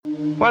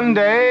One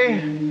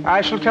day, I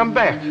shall come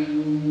back.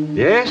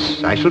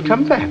 Yes, I shall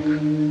come back.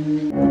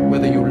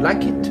 Whether you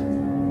like it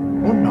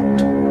or not.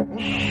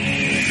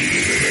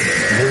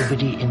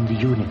 Nobody in the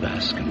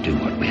universe can do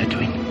what we're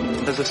doing.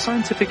 There's a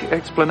scientific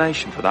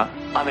explanation for that.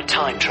 I'm a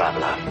time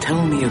traveler.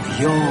 Tell me of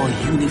your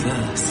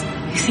universe.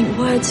 You think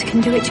words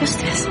can do it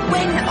justice? When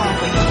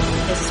are we?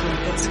 This is where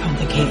it gets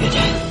complicated.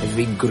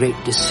 Every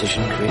great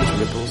decision creates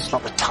ripples. It's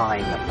not the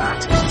time that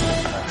matters, it's the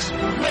person.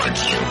 Would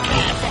you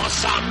care for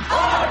some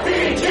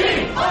RPG?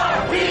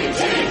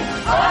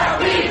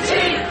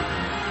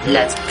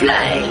 Let's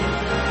play.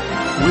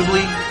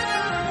 Wibbly,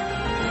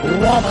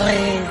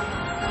 Wobbly.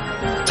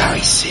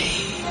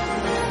 Dicey.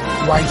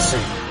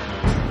 Wicey.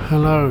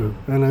 Hello,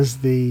 and as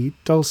the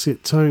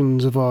dulcet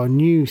tones of our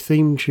new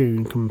theme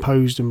tune,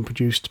 composed and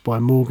produced by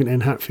Morgan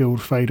N.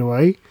 Hatfield, fade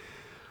away,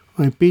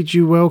 I bid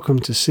you welcome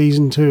to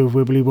Season 2 of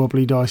Wibbly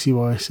Wobbly Dicey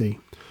Wicey.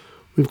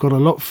 We've got a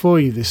lot for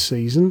you this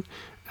season,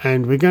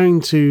 and we're going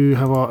to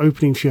have our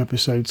opening few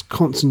episodes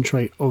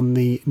concentrate on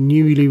the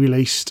newly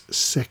released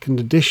second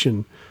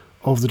edition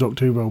of the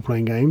Doctor Who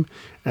role-playing game,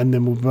 and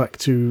then we'll be back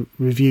to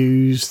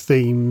reviews,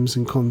 themes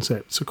and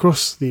concepts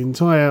across the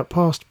entire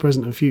past,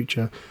 present and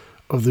future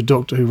of the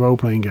Doctor Who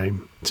role-playing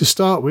game. To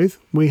start with,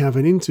 we have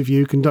an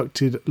interview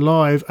conducted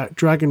live at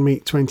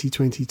Dragonmeet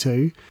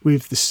 2022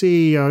 with the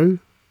CEO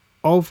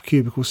of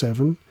Cubicle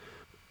 7,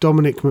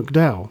 Dominic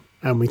McDowell,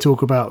 and we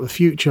talk about the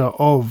future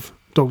of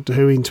Doctor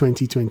Who in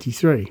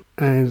 2023.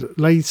 And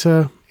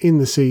later in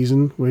the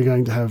season, we're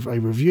going to have a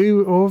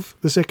review of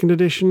the second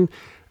edition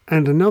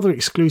and another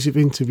exclusive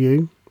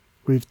interview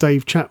with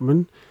Dave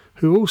Chapman,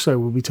 who also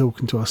will be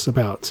talking to us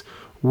about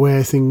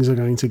where things are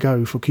going to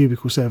go for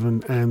Cubicle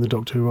 7 and the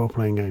Doctor Who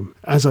role-playing game.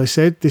 As I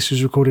said, this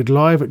was recorded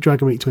live at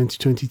Dragonmeet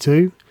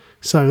 2022,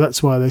 so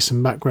that's why there's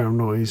some background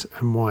noise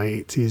and why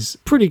it is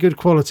pretty good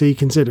quality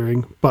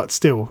considering, but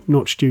still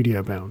not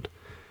studio bound.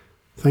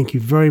 Thank you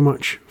very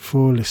much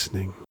for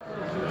listening.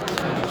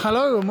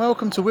 Hello and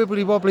welcome to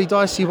Wibbly Wobbly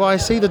Dicey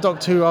Wicey, the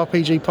Doctor Who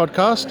RPG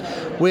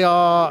podcast.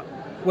 Well,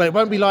 it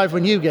won't be live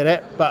when you get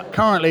it, but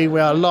currently we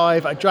are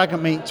live at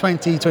Dragonmeet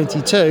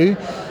 2022,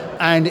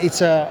 and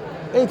it's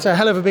a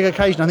hell of a big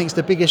occasion. I think it's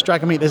the biggest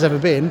Dragonmeet there's ever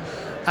been,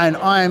 and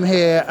I am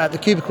here at the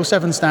Cubicle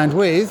 7 stand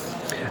with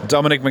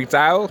Dominic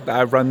McDowell.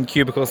 I run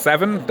Cubicle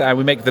 7.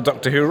 We make the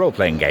Doctor Who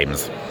role-playing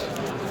games.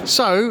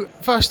 So,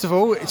 first of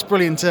all, it's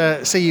brilliant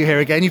to see you here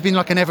again. You've been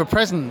like an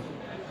ever-present,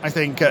 I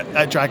think,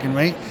 at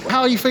Dragonmeet.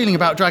 How are you feeling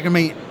about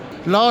Dragonmeet?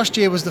 Last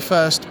year was the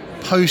first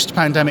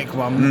post-pandemic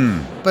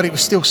one, but it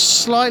was still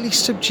slightly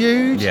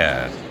subdued.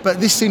 Yeah. But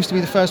this seems to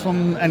be the first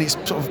one, and it's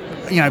sort of,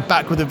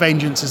 back with a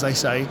vengeance, as they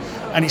say,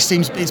 and it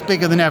seems it's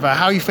bigger than ever.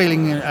 How are you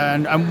feeling,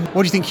 and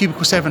what do you think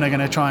Cubicle 7 are going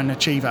to try and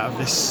achieve out of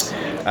this?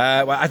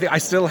 Well, I think I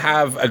still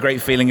have a great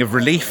feeling of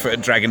relief at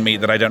Dragonmeet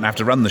that I don't have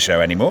to run the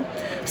show anymore.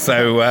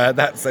 So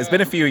it's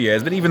been a few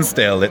years, but even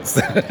still, it's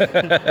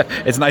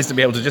it's nice to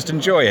be able to just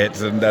enjoy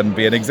it and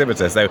be an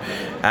exhibitor. So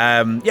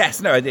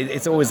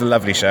it's always a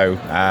lovely show.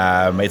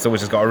 It's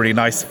always just got a really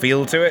nice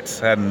feel to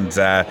it, and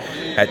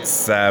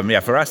it's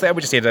for us there, we're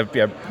just here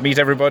to meet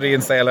everybody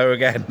and say hello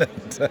again and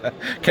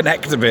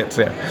connect a bit.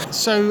 Yeah.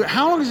 So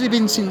how long has it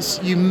been since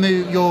you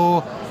moved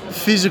your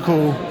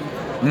physical?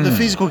 The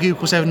physical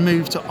Cubicle 7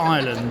 moved to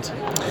Ireland.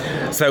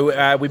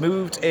 So we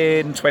moved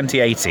in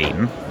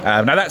 2018.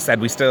 Now that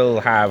said, we still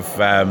have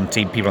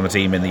people on the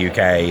team in the UK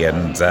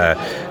and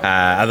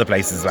other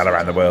places as well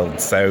around the world.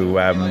 So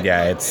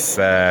it's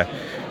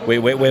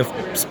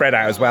we're spread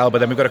out as well. But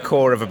then we've got a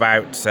core of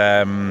about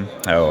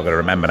I've got to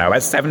remember now,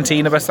 about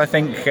 17 of us, I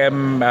think,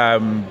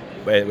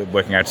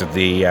 working out of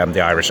the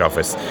Irish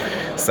office.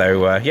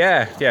 So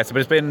so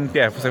it's been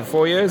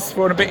 4 years,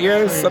 4 and a bit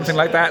years, something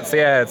like that. So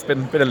it's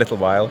been a little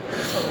while.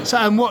 So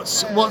and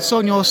what's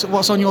on your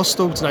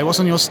stall today? What's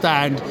on your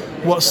stand?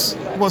 What's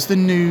the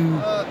new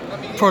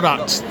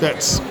product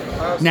that's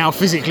now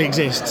physically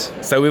exists?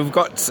 So we've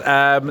got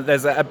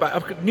there's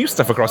new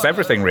stuff across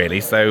everything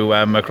really. So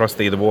across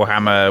the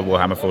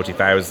Warhammer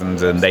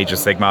 40,000 and Age of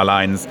Sigmar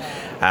lines.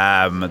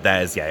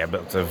 There's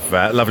lots of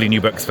lovely new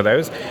books for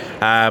those.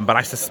 But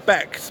I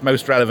suspect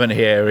most relevant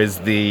here is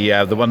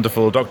the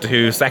wonderful Doctor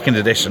Who second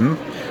edition,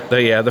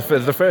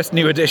 the first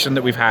new edition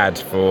that we've had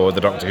for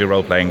the Doctor Who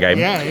role-playing game.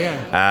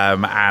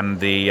 And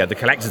the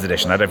collector's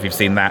edition. I don't know if you've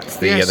seen that.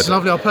 It's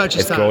lovely. I'll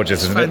purchase that. It's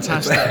gorgeous, isn't it?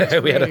 Fantastic.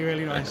 It's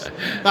really nice.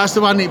 That's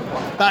the one.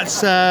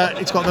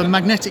 It's got the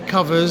magnetic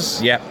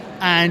covers. Yeah.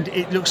 And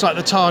it looks like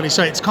the TARDIS,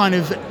 so it's kind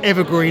of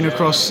evergreen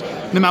across,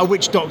 no matter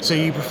which Doctor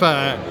you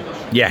prefer.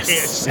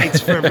 Yes. It's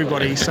for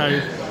everybody. So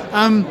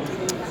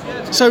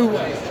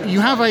you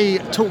have a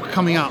talk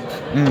coming up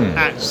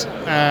at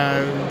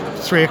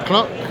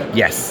 3:00.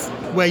 Yes.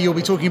 Where you'll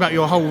be talking about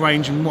your whole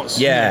range and what's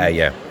new.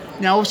 Yeah.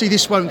 Now, obviously,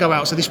 this won't go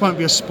out, so this won't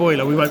be a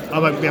spoiler. I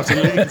won't be able to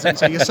leave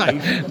until you're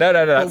safe. No,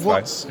 that's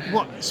fine.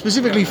 What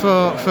specifically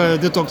for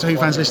the Doctor Who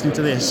fans listening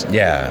to this?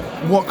 Yeah.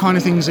 What kind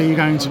of things are you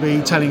going to be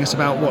telling us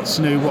about? What's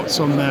new? What's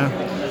on the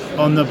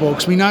board?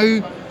 Because we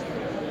know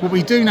what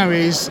we do know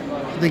is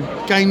the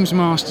Games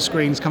Master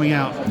screen's coming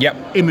out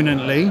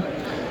imminently.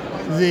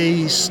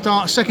 the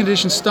second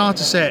edition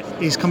starter set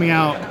is coming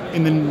out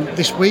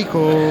this week,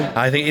 or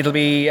I think it'll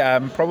be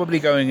probably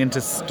going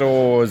into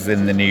stores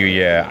in the new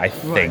year, I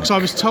think. right. So I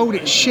was told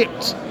it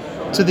shipped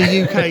to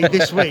the UK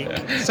this week.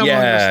 Someone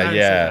said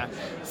that.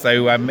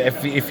 So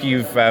if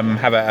you've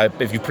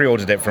if you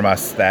pre-ordered it from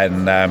us,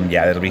 then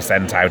it'll be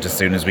sent out as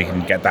soon as we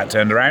can get that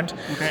turned around.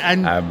 Okay.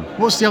 And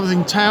what's the other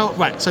thing?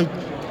 So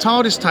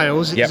TARDIS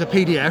Tales is a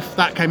PDF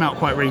that came out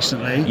quite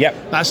recently.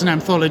 Yep. That's an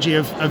anthology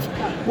of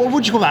what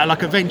would you call that?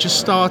 Like adventure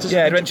starters?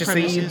 Yeah, adventure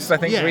seeds, I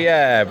think.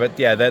 Yeah, but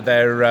yeah,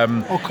 they're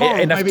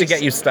enough to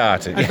get you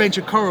started.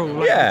 Adventure Coral,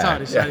 like the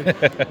TARDIS. So.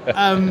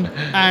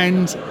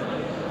 And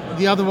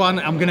the other one,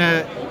 I'm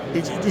gonna.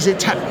 Was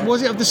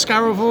it of the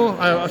Scaravor?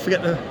 I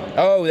forget the.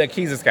 Oh, the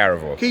Keys of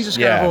Scaravor. Keys of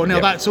Scaravor.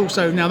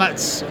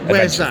 That's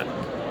where's that?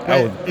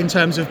 In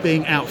terms of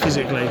being out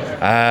physically?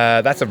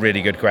 That's a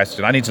really good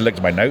question. I need to look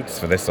to my notes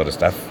for this sort of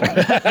stuff.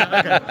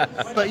 Okay.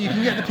 But you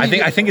can get the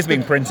PDF. I think it's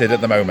being printed at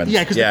the moment.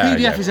 Yeah, because the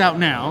PDF is out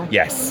now.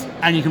 Yes.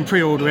 And you can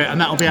pre-order it,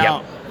 and that'll be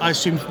out, I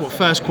assume,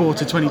 first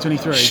quarter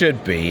 2023?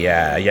 Should be,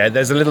 yeah.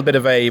 There's a little bit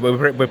of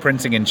we're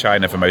printing in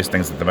China for most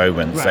things at the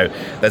moment, so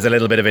there's a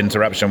little bit of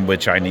interruption with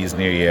Chinese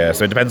New Year.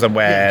 So it depends on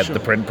where the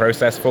print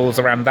process falls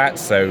around that.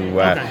 So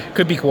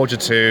could be quarter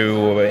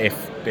two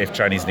if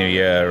Chinese New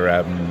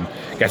Year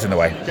gets in the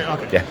way.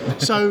 Okay. Yeah.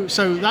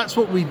 So that's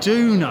what we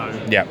do know.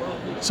 Yeah.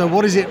 So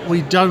what is it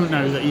we don't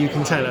know that you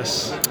can tell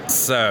us?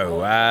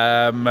 So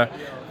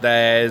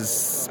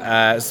there's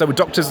with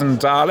Doctors and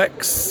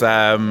Daleks,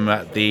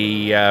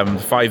 the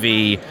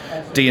 5e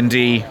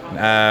D&D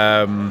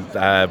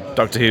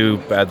Doctor Who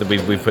that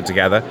we've put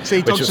together.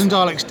 See, Doctors and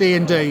Daleks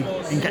D&D.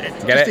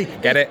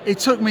 Get it? It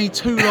took me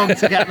too long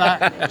to get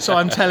that, so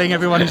I'm telling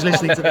everyone who's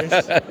listening to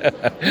this.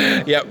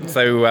 Yep.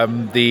 So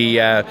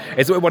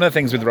it's one of the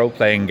things with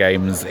role-playing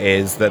games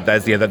is that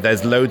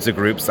there's loads of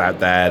groups out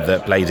there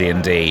that play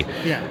D&D,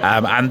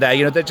 and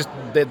they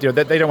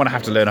don't want to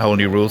have to learn a whole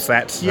new rule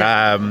set.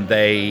 Yeah.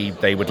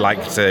 They would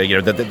like to,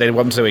 they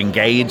want to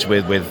engage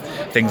with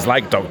things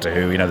like Doctor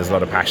Who. There's a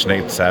lot of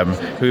passionate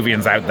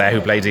Whovians out there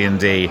who play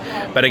D&D,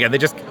 but again,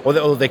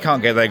 they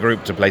can't get their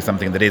group to play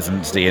something that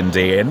isn't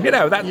D&D, and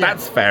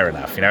that's fair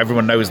enough.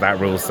 Everyone knows that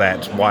rule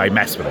set. Why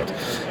mess with it?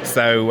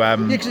 So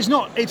because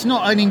it's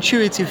not an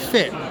intuitive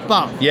fit.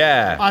 But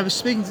I was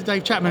speaking to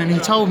Dave Chapman, and he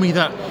told me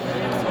that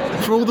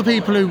for all the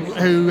people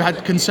who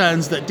had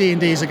concerns that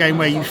D&D is a game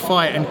where you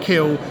fight and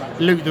kill,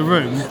 loot the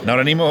room. Not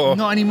anymore.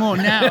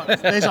 Now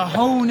there's a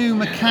whole new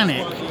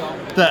mechanic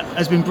that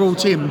has been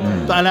brought in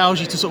that allows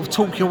you to sort of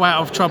talk you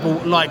out of trouble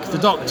like the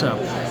Doctor.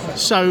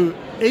 So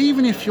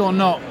even if you're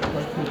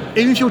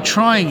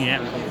trying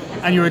it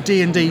and you're a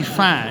D&D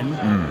fan,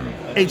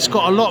 it's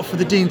got a lot for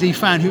the D&D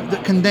fan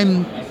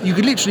you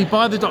could literally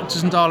buy the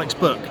Doctors and Daleks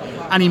book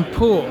and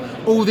import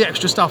all the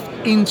extra stuff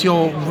into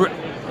your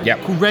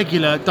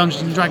regular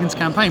Dungeons and Dragons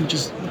campaign, which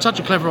is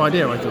such a clever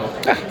idea, I thought.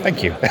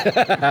 Thank you.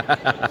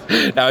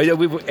 No,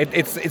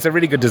 it's a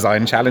really good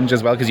design challenge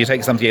as well, because you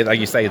take something, like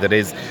you say, that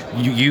is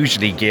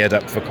usually geared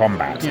up for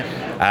combat,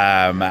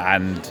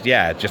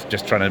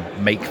 just trying to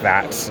make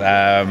that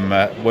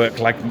work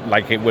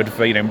like it would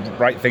for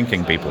right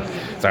thinking people.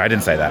 Sorry, I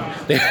didn't say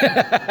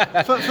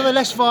that. for the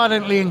less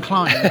violently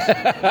inclined.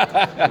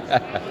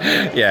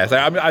 Yeah, so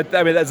I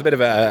mean that's a bit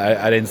of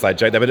an inside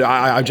joke there, but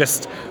I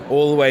just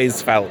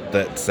always felt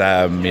that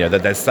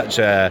that there's such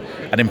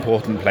an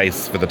important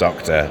place for the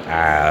Doctor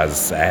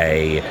as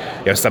a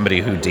somebody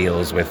who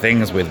deals with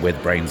things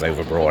with brains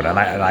overbroad, and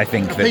I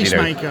think that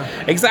peacemaker.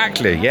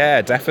 Exactly,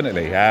 yeah,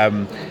 definitely.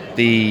 And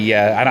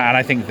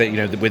I think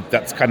that with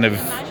that's kind of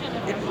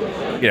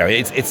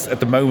it's at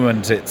the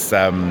moment it's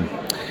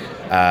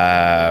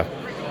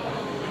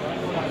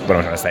what am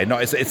I trying to say? No,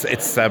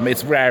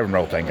 it's rare in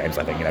role-playing games.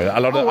 I think a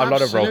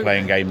lot of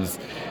role-playing games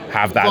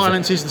have that.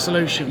 Violence is the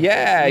solution.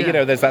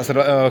 Yeah, there's that sort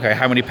of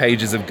how many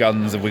pages of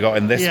guns have we got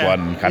in this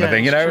one kind of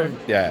thing. True.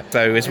 Yeah.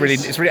 So it's really I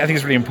think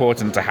it's really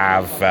important to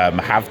have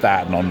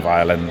that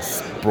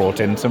non-violence brought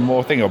into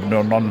more thing, or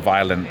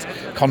non-violent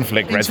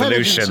conflict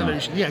resolution.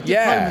 Solution. Yeah,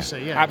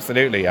 diplomacy. Yeah,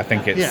 absolutely. I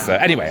think it's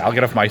anyway. I'll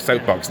get off my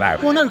soapbox now.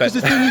 Well, no, because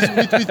the thing is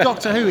with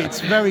Doctor Who, it's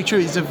very true.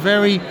 It's a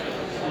very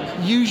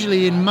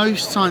usually in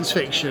most science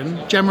fiction,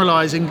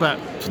 generalising, but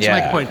to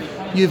make a point,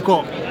 you've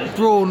got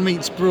brawn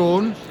meets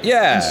brawn.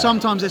 Yeah. And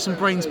sometimes there's some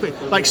brain split.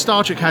 Like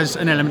Star Trek has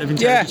an element of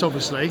intelligence,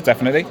 obviously.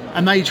 Definitely.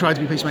 And they try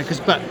to be peacemakers,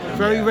 but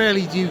very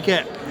rarely do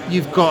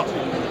you've got,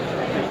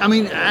 I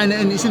mean, and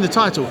it's in the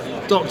title,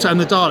 Doctor and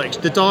the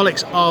Daleks. The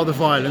Daleks are the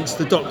violence,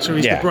 the Doctor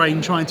is the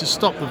brain trying to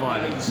stop the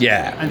violence.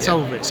 And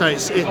solve it. So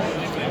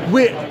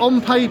we're on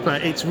paper,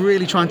 it's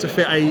really trying to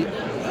fit a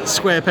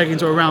square peg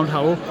into a round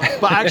hole,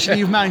 but actually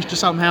you've managed to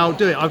somehow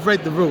do it. I've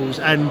read the rules,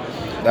 and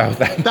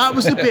that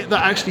was the bit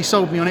that actually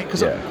sold me on it,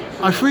 because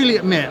I freely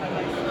admit,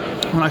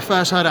 when I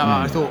first heard it,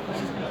 I thought,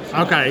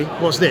 okay,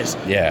 what's this?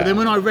 But then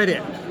when I read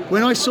it,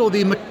 when I saw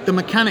the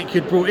mechanic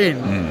you'd brought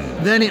in,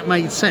 then it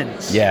made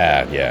sense.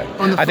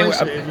 On the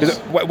face of it,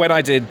 when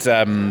I did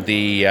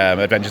the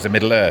Adventures of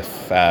Middle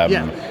Earth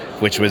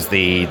which was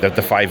the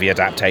 5e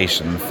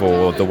adaptation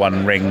for the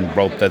One Ring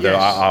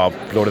our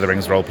Lord of the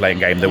Rings role-playing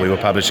game that we were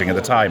publishing at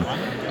the time.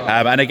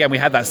 And again, we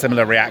had that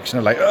similar reaction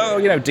of like,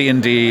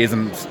 D&D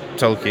isn't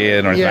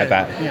Tolkien or anything like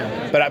that.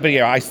 Yeah. But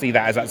I see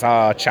that as that's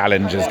our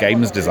challenge as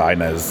games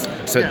designers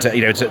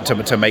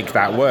to make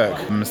that work.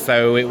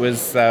 So it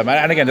was,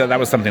 and again, that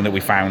was something that we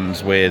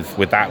found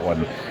with that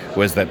one,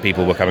 was that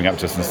people were coming up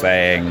to us and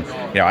saying,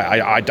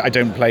 I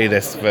don't play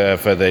this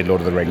for the Lord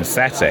of the Rings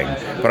setting,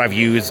 but I've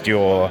used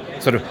your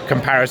sort of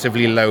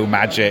comparatively low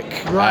magic.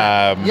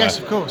 Right. Yes,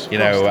 of course.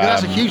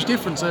 That's a huge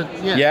difference.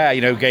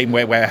 Game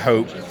where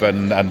hope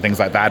and things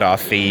like that are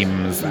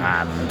themes,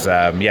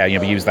 and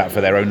we use that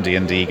for their own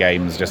D&D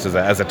games just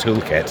as a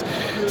toolkit.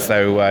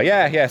 So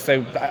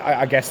So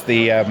I guess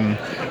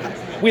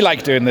we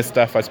like doing this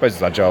stuff. I suppose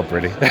it's our job,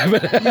 really.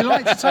 You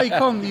like to take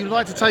on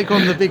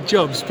the big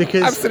jobs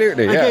because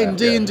absolutely, again,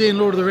 D&D and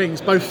Lord of the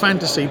Rings, both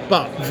fantasy,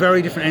 but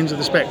very different ends of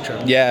the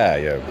spectrum.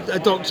 Yeah.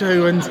 Doctor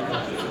Who and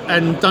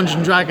Dungeons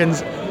and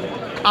Dragons,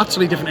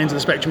 utterly different ends of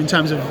the spectrum in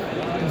terms of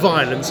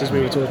violence, as we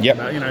were talking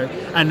about.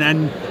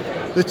 And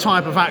the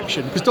type of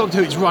action, because Doctor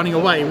Who it's running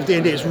away, with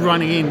D&D it's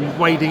running in,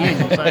 wading in.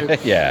 So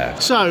yeah.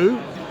 So,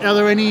 are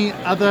there any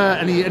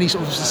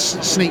sort of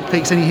sneak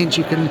peeks, any hints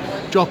you can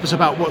drop us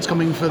about what's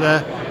coming for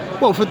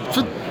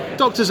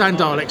Doctors and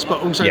Daleks,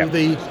 but also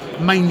the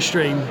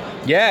mainstream?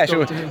 Yeah,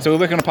 sure. So we're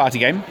working on a party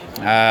game,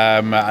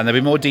 and there'll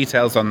be more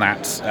details on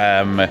that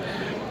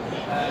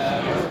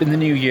in the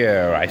new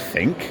year, I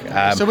think.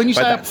 So when you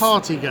say a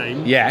party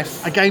game,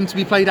 yes, a game to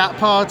be played at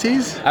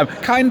parties,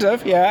 kind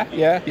of, yeah.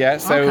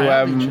 So okay,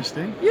 that'd be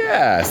interesting.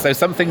 Yeah, so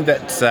something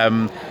that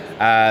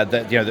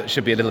that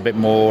should be a little bit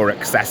more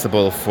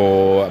accessible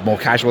for more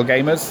casual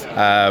gamers,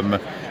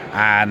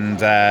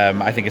 and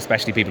I think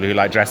especially people who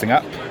like dressing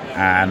up.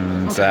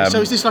 And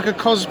so is this like a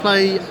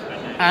cosplay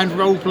and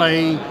role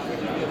play?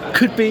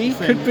 Could be.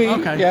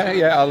 Okay.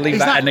 Yeah. I'll leave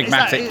that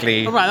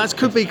enigmatically. All right, that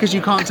could be because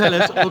you can't tell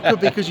us, or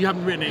could be because you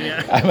haven't written it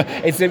yet.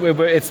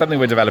 It's something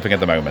we're developing at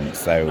the moment.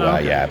 So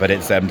but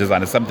it's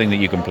designed as something that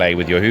you can play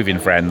with your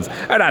Whovian friends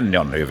and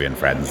non-Whovian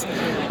friends.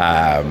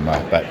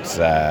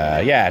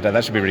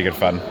 That should be really good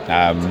fun.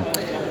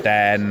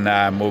 Then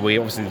we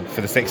obviously,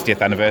 for the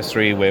 60th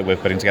anniversary, we're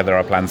putting together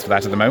our plans for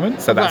that at the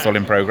moment. So that's all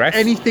in progress.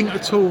 Anything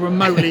at all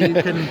remotely you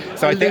can.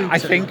 So I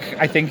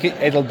think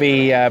it'll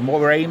be what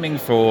we're aiming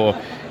for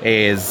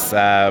is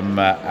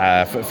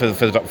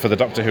for the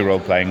Doctor Who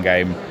role-playing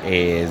game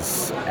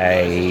is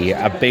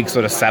a big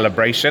sort of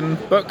celebration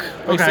book,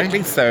 basically.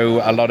 Okay.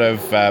 So a lot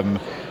of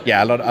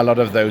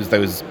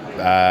those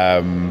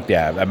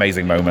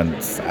amazing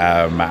moments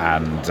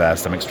and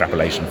some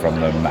extrapolation from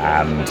them,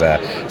 and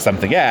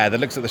something that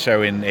looks at the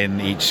show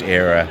in each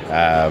era.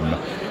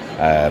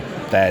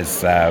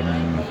 There's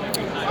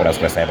what else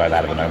can I say about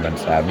that at the moment?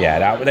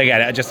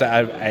 Just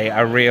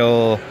a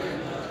real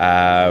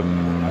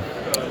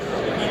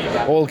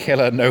all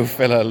killer, no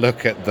filler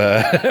look at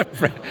the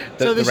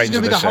so this range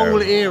is going to be the show.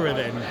 whole era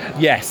then?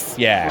 Yes,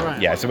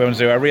 yeah. So we want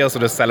to do a real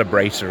sort of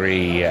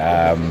celebratory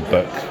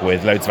book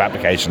with loads of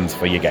applications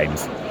for your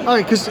games.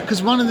 Okay,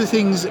 because one of the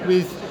things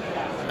with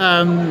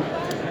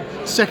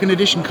second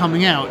edition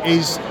coming out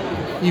is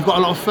you've got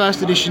a lot of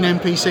first edition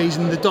NPCs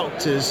and the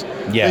Doctors.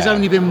 Yeah. There's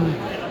only been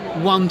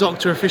one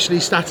Doctor officially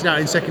statted out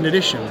in second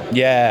edition.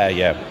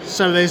 Yeah.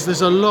 So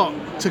there's a lot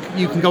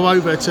you can go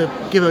over to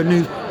give a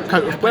new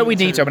coat of paint. Well, we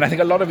need to. I mean, I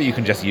think a lot of it you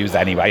can just use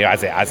anyway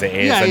as it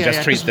is, and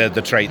just treat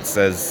the traits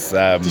as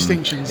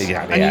distinctions.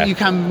 Exactly, and you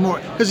can more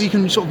because you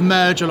can sort of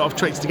merge a lot of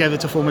traits together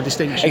to form a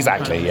distinction.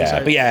 Exactly,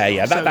 So,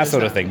 that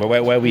sort of thing. But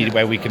where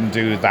we can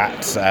do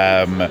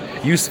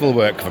that useful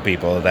work for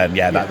people, then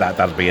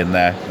that'll be in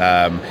there.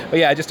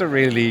 But just a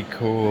really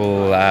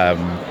cool.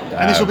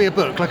 And this will be a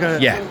book, like a.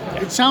 Yeah.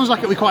 It sounds like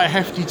it'll be quite a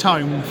hefty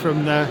tome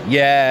from the.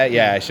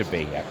 Yeah, it should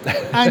be. Yeah.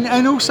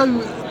 and also,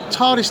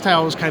 TARDIS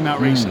Tales came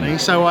out recently,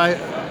 so I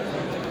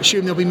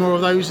assume there'll be more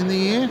of those in the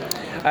year.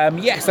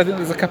 Yes, I think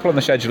there's a couple on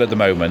the schedule at the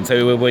moment.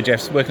 So we're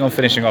just working on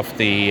finishing off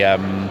the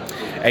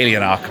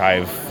Alien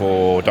Archive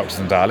for Doctors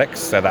and Daleks.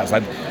 So that's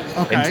like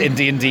in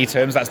D&D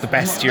terms, that's the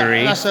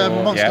bestiary. That's a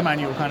monster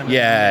manual kind of.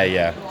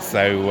 Yeah.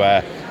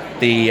 So.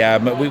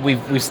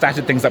 We've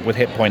started things up with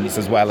hit points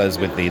as well as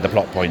with the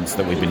plot points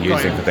that we've been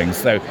using for things.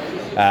 So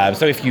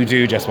if you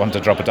do just want to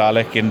drop a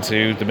Dalek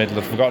into the middle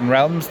of Forgotten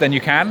Realms, then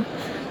you can.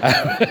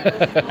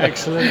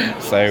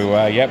 Excellent. So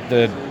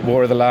the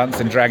War of the Lance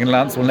and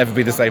Dragonlance will never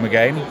be the same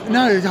again.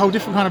 No, it's a whole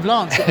different kind of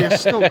lance. It'd be a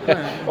stalk.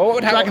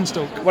 Dragon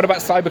stalk. What about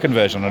cyber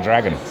conversion on a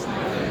dragon?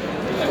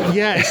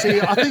 Yeah,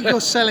 see, I think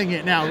you're selling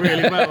it now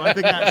really well. I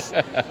think that's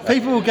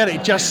people will get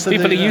it just.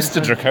 People are used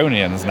to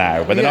draconians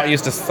now, but they're not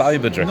used to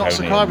cyber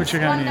draconians. Not cyber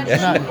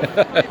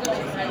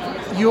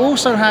draconians. No. You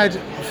also had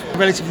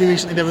relatively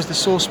recently there was the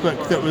source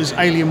book that was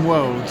Alien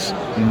Worlds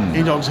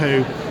in Doctor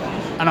Who,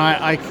 and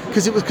I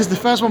because the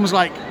first one was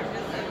like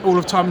all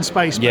of time and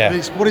space.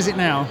 But what is it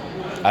now?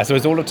 So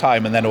it's all of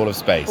time and then all of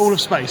space. All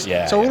of space.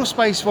 Yeah. So all of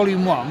space,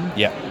 Volume 1.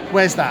 Yeah.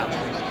 Where's that?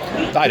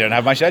 I don't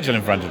have my schedule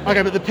in front of me.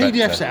 Okay, but the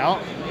PDF's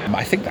out.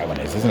 I think that one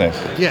is, isn't it?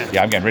 Yeah.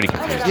 Yeah, I'm getting really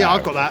confused. Yeah, now.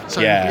 I've got that.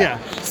 So, yeah.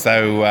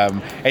 So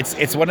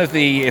it's one of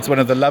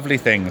the lovely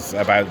things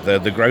about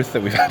the growth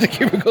that we've had at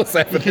Cubicle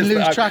 7. You can is lose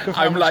that track of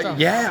how I'm much like, stuff.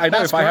 yeah, I know.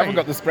 That's if I haven't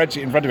great. got the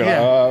spreadsheet in front of me,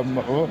 Yeah.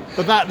 like,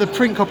 But the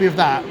print copy of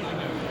that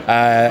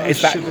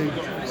is that?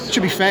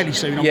 should be fairly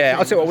soon. I'm Yeah, I'll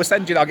thinking. tell you what, we'll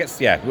send you. I guess.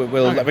 Yeah,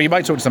 we'll. Okay. But you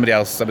might talk to somebody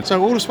else.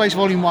 So All of Space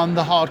Volume 1,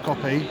 the hard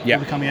copy, Yeah.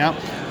 will be coming out.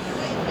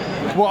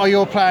 What are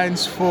your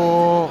plans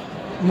for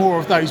more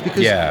of those?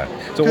 Because Yeah.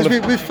 So all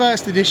of- with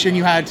first edition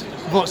you had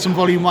some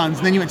Volume 1s,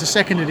 and then you went to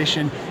second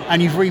edition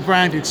and you've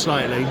rebranded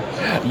slightly.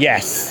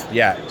 Yes.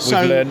 Yeah. So-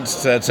 We've learned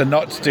to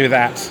not do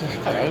that.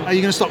 Are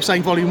you going to stop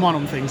saying Volume 1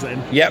 on things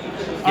then? Yep.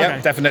 Yep.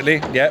 Okay.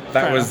 Definitely. Yep.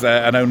 That Fair was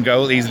an own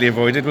goal, easily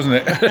avoided, wasn't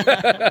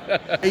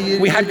it?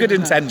 We had good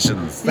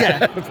intentions.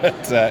 Yeah.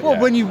 But Well,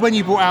 yeah. when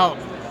you brought out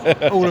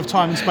All of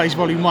Time and Space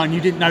Volume 1,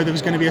 you didn't know there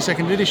was going to be a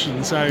second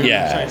edition, so,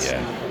 Yeah, so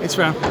yeah. it's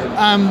fair.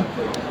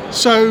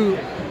 So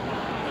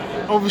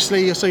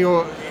obviously,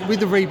 you're with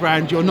the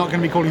rebrand, you're not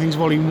going to be calling things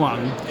Volume 1.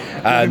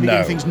 You're going to be no.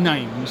 giving things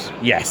names.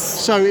 Yes.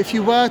 So if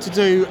you were to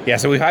do, Yeah,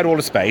 so we've had All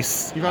of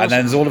Space, You've had and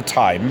then there's All of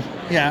Time,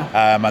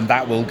 yeah, and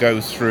that will go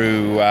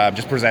through,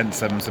 just present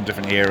some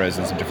different eras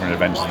and some different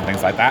adventures and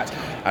things like that.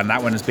 And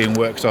that one is being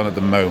worked on at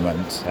the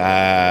moment.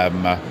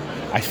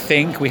 I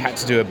think we had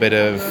to do a bit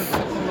of.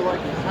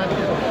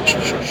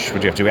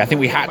 What do you have to do? I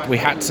think we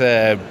had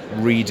to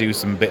redo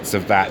some bits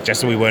of that just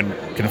so we weren't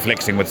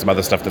conflicting with some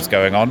other stuff that's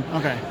going on.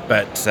 Okay.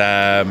 But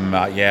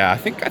yeah, I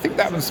think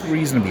that was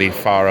reasonably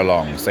far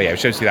along. So yeah, we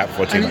should see that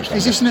before too And much.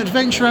 is this an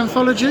adventure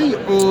anthology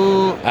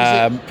or?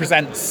 Is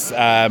Presents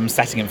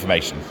setting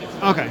information.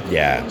 it, okay.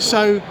 Yeah.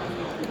 So,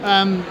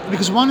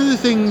 because one of the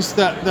things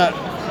that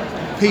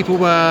people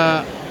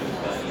were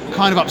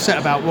kind of upset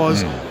about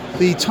was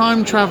the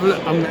Time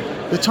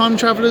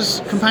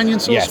Traveller's Companion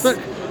Source Yes. book.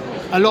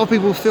 A lot of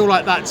people feel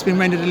like that's been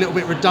rendered a little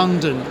bit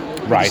redundant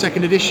with the Right.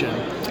 second edition.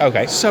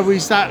 Okay. So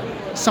is that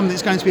something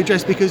that's going to be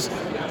addressed? Because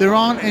there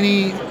aren't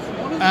any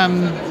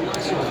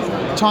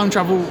time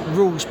travel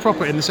rules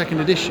proper in the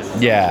second edition.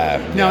 Yeah.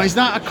 Now, yeah. is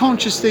that a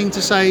conscious thing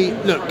to say,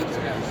 look,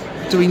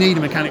 do we need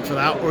a mechanic for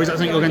that? Or is that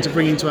something you're going to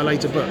bring into a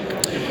later book?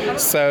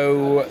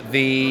 So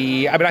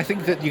I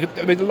think that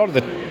a lot of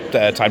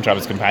the Time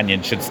Traveler's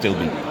Companion should still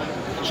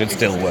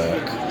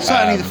work.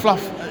 Certainly the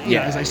fluff,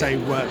 yeah. as they say,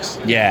 works.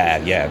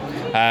 Yeah.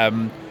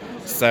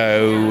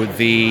 So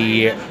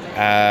the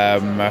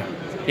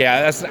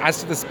as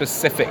to the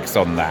specifics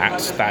on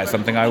that is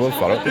something I will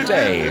follow up with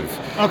Dave.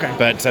 Okay.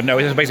 But no,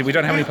 basically we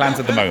don't have any plans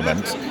at the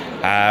moment,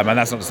 and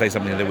that's not to say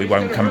something that we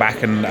won't come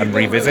back and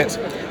revisit.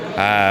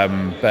 Yeah,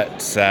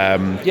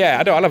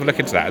 I know. I'll have a look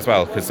into that as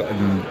well because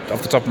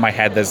off the top of my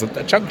head, there's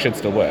a chunk should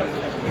still work.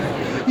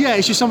 Yeah,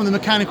 it's just some of the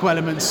mechanical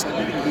elements.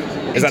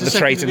 Is that the second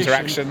trait edition,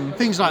 interaction?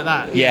 Things like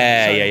that.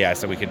 Yeah.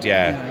 So we could,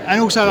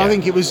 And also, I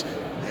think it was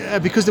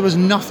because there was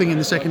nothing in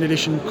the second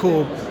edition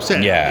core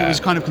set. Yeah. It was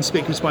kind of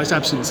conspicuous by its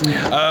absence, and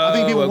I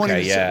think people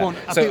okay,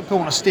 people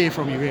want to steer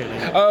from you really.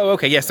 Oh,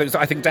 okay, yes. So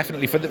I think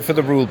definitely for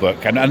the rule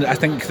book, and I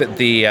think that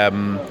the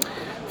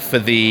for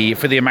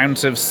the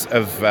amount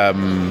of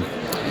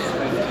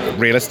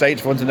real estate,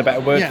 for wanting a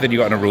better word, than you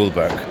got in a rule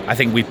book, I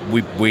think we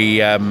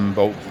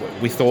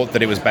thought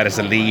that it was better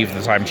to leave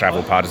the time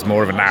travel part as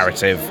more of a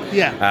narrative,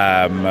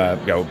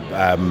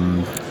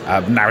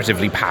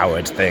 narratively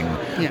powered thing,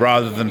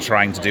 rather than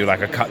trying to do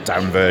like a cut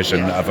down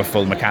version of a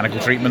full mechanical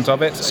treatment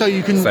of it. So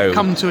you can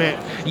come to it.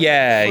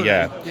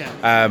 Yeah.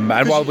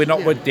 And while we're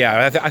not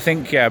I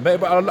think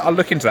but I'll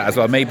look into that as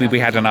well. Maybe we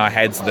had in our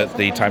heads that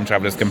the Time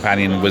Traveller's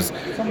Companion was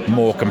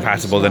more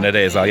compatible than it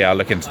is. I'll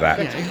look into that.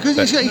 Because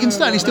it can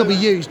certainly still be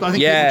used, but I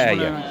think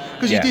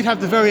because you did have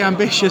the very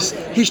ambitious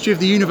history of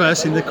the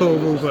universe in the core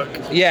rule book.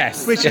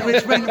 Yes. Which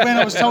when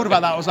I was told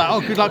about that, I was like,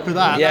 oh, good luck with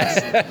that.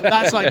 Yeah.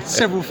 That's like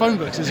several phone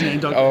books, isn't it? In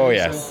Doctor Oh Who?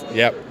 yes. So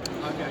Yep.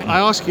 I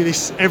ask you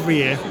this every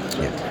year.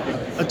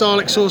 A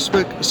Dalek source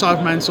book, a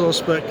Cyberman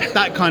source book,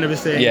 that kind of a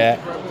thing. Yeah.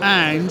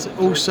 And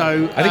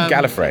also I think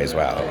Gallifrey as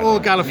well.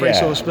 Or Gallifrey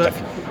source book.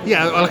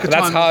 Yeah, like a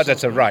That's time harder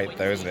to write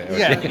though, isn't it?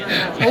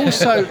 Yeah.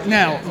 Also,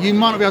 now, you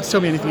might not be able to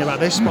tell me anything about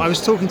this, but I was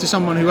talking to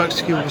someone who works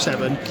at Cubicle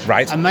 7.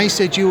 Right. And they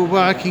said you were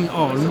working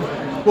on,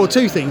 well,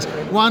 two things.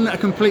 One, a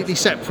completely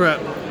separate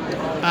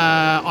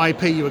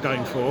IP you were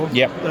going for.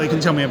 Yep. That they can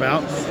tell me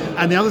about.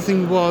 And the other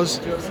thing was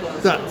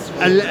that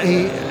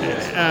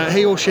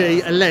he or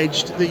she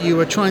alleged that you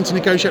were trying to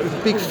negotiate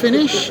with Big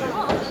Finish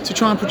to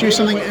try and produce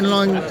something in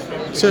line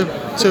to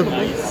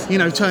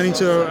turn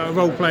into a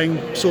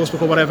role-playing source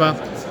book or whatever,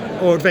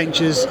 or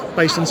adventures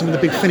based on some of the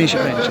Big Finish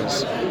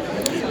adventures.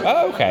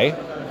 Oh, okay.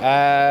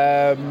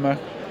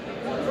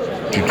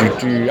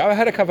 I've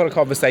had a couple of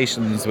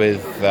conversations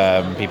with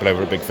people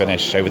over at Big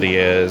Finish over the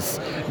years.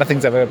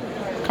 Nothing's ever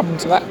come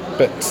to that,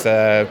 but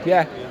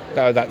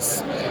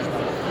that's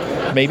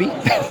maybe.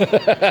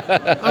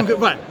 I'm good.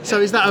 Right. So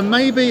is that a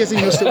maybe, as in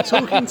you're still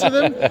talking to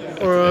them,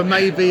 or a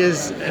maybe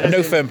as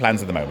no firm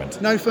plans at the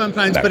moment? No firm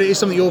plans, No. but it is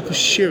something you're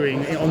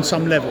pursuing on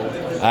some level.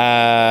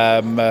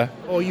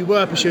 Or you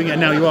were pursuing it,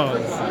 and now you are.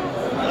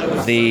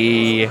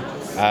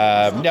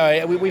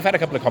 No, we've had a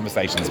couple of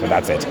conversations, but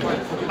that's it.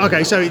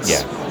 Okay, so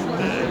it's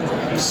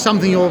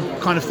something you're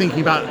kind of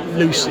thinking about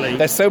loosely.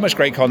 There's so much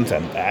great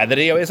content there that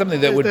it's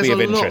something that would be of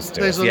interest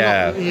to us.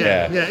 Yeah.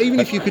 Even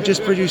if you could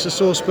just produce a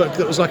source book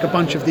that was like a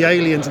bunch of the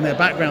aliens and their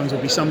backgrounds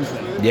would be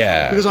something.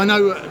 Yeah. Because I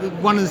know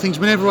one of the things,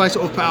 whenever I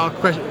sort of put out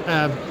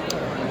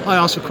I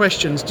ask for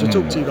questions to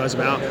talk to you guys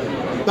about,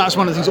 that's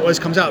one of the things that always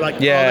comes out. Like,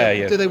 do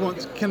they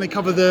can they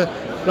cover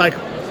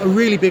a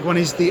really big one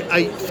is the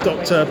 8th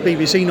Doctor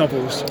BBC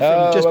novels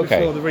from just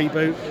before the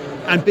reboot.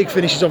 And Big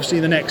Finish is obviously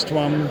the next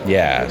one.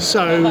 Yeah.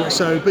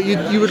 But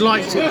you would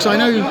like to, because I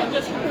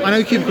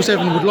know Cubicle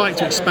 7 would like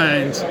to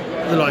expand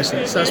the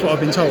license. That's what I've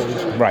been told.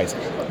 Right.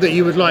 That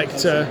you would like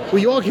to. Well,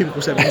 you are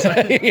Cubicle 7. Is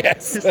that,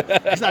 yes. Is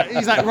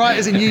that right?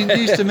 As in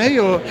news to me,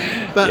 or?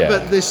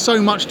 But there's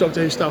so much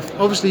Doctor Who stuff.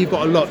 Obviously, you've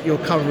got a lot you're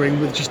covering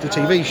with just the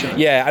TV show.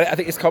 Yeah, I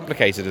think it's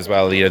complicated as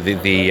well. You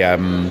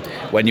know,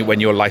 when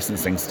you're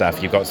licensing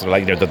stuff, you've got sort of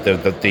like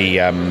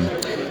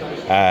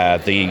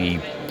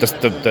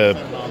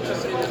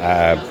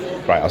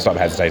right, I'll stop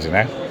hesitating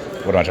now.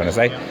 What am I trying to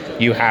say?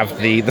 You have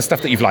the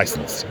stuff that you've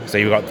licensed. So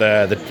you've got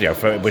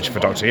for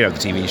Doctor Who, the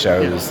TV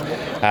shows.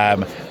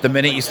 The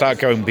minute you start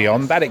going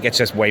beyond that, it gets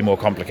just way more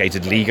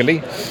complicated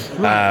legally.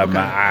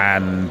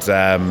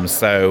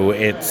 So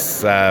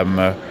it's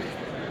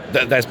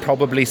there's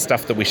probably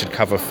stuff that we should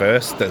cover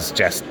first that's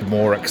just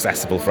more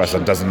accessible for us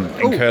and doesn't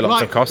incur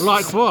lots of costs.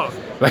 Like what?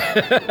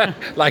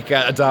 Like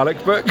a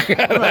Dalek book, a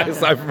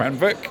Cyberman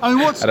book. I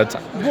mean,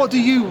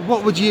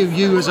 what would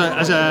you as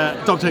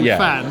a Doctor Who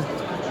fan,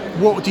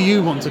 what do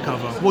you want to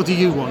cover? What do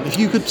you want? If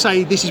you could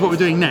say this is what we're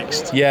doing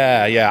next.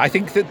 Yeah. I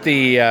think that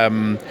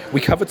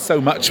we covered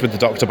so much with the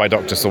Doctor by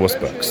Doctor source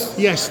books.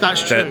 Yes,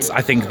 that's true.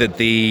 I think that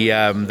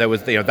there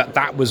was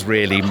that was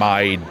really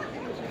my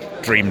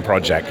dream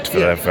project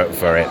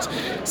for it.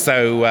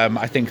 So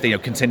I think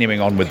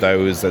continuing on with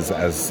those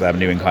as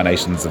new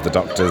incarnations of the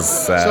Doctors.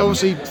 So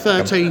obviously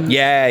 13.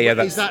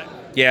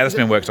 That's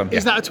been worked on.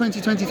 Is that a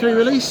 2023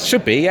 release?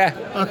 Should be, yeah.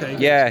 Okay.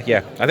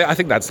 Yeah. I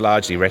think that's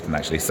largely written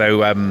actually.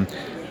 So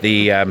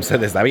so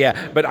there's that.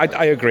 Yeah, but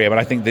I agree. But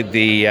I think that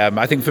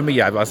I think for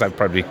me, I'd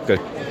probably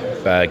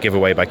give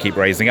away by Keep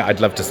Raising It.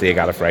 I'd love to see a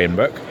Gallifreyan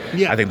book.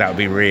 Yeah. I think that would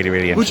be really,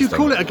 really interesting. Would you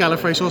call it a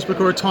Gallifrey source book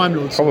or a Time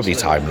Lords? Probably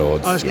Time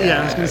Lords. I was going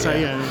to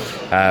say,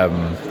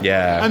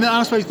 yeah. And then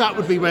I suppose that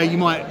would be where you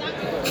might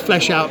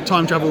flesh out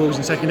time travel rules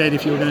in second ed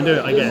if you were going to do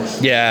it, I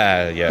guess.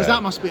 Yeah. Because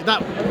that must be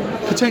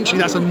potentially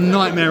that's a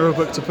nightmare of a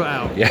book to put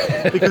out.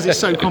 Yeah. Because it's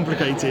so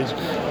complicated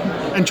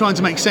and trying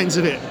to make sense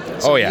of it.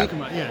 So Yeah.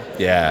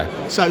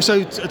 So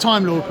a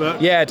Time Lord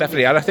book. Yeah,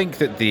 definitely. And I think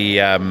that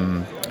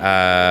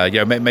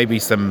maybe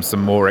some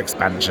more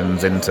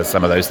expansions into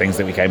some of those things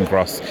that we came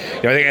across.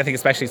 I think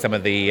especially some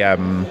of the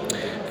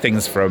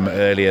things from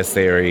earlier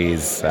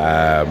series.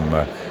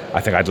 I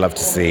think I'd love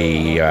to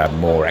see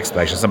more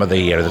exploration. Some of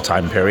the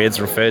time periods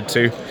referred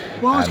to.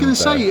 Well, I was going to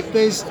say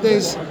there's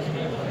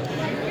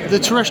the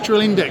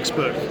Terrestrial Index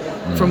book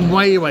from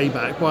way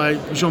back by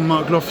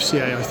Jean-Marc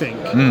Lofficier, I think.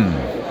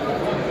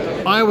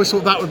 I always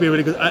thought that would be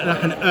really good,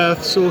 like an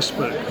Earth source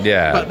book.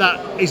 Yeah. But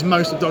that is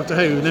most of Doctor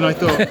Who. And then I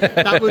thought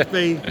that would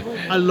be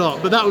a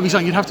lot. But that would be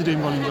something you'd have to do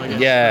in volumes, I guess.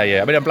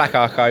 Yeah. I mean, Black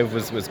Archive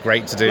was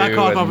great to do. Black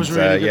Archive was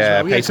really good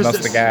as well.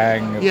 Paternoster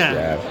Gang.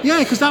 Yeah,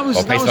 because that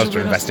was...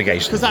 Paternoster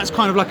Investigation. Because that's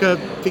kind of like a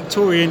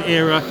Victorian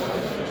era,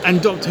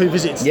 and Doctor Who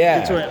visits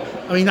Victoria.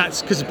 I mean,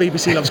 that's because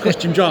BBC loves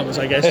costume dramas,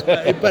 I guess.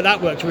 But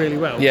that worked really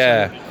well.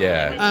 Yeah.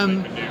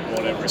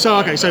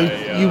 So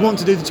you want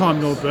to do the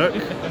Time Lord book.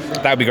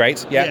 That would be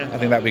great. Yeah, I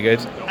think that would be good.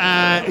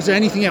 Is there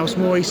anything else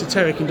more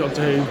esoteric in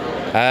Doctor Who?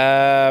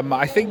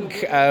 I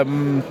think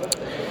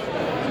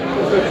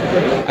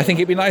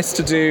it'd be nice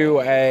to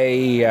do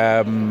a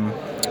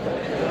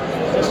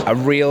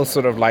real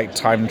sort of like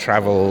time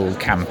travel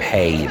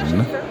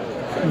campaign.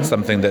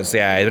 Something that's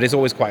but it's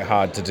always quite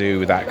hard to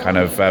do that kind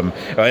of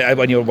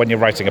when you're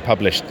writing a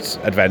published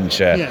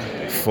adventure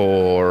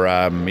for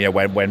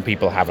when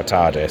people have a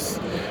TARDIS.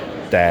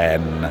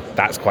 Then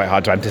that's quite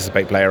hard to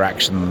anticipate player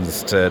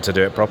actions to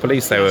do it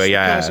properly. So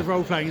Players of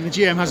role playing, and the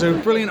GM has a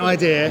brilliant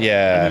idea. And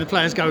then the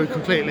players go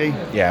completely.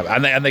 Yeah,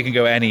 and they can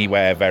go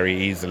anywhere very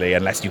easily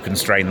unless you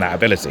constrain that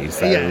ability.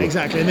 So, yeah,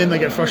 exactly, and then they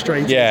get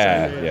frustrated.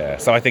 Yeah.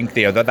 So I think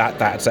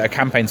that a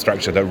campaign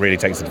structure that really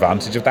takes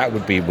advantage of that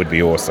would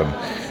be awesome.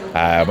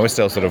 We're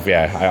still sort of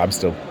I'm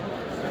still.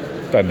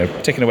 I don't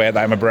know, ticking away at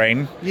that in my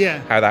brain.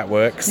 Yeah. How that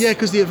works. Yeah,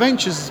 because the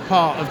adventures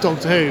part of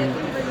Doctor Who,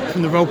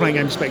 from the role-playing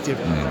game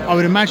perspective, I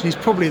would imagine is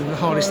probably the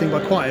hardest thing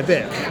by quite a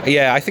bit.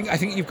 Yeah, I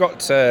think you've got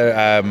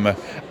to.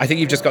 I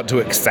think you've just got to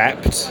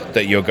accept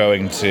that you're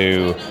going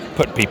to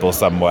put people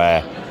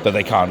somewhere that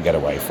they can't get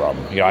away from.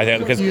 I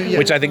think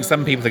which I think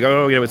some people think,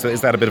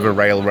 is that a bit of a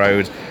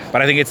railroad?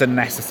 But I think it's a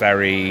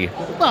necessary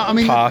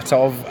part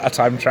of a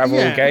time travel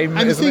game.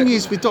 And the thing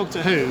is, with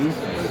Doctor Who,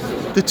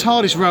 the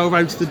TARDIS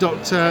railroads the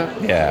Doctor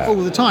all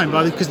the time,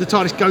 because the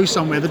TARDIS goes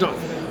somewhere.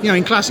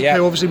 In classic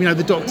Who, obviously,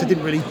 the Doctor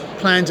didn't really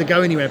plan to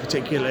go anywhere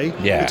particularly.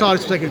 Yeah. The TARDIS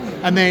was taken,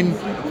 and then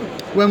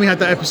when we had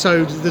that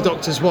episode, The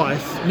Doctor's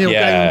Wife, Neil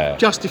Gaiman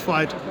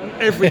justified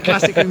every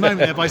classic Who moment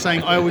there by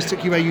saying, "I always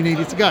took you where you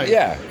needed to go."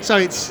 Yeah. So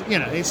it's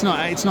it's not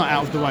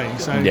out of the way.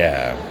 So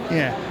Yeah.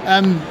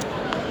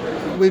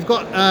 We've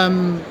got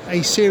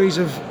a series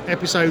of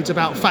episodes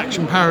about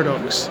Faction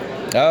Paradox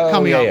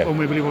coming up on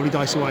Wibbly Wobbly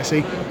Dicey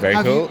Wicey. Very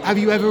cool. Have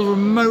you ever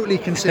remotely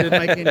considered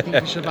making anything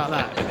official about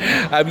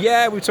that?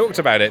 Yeah, we talked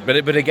about it, but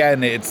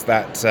again, it's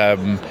that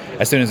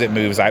as soon as it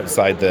moves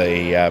outside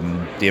the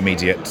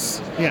immediate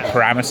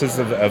parameters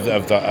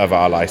of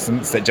our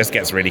license, it just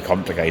gets really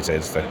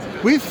complicated. So.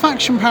 With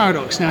Faction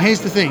Paradox, now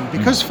here's the thing: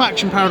 because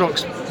Faction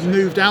Paradox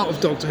moved out of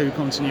Doctor Who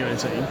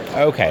continuity.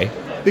 Okay.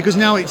 Because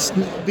now it's...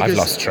 I've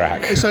lost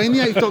track. So in the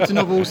 8th Doctor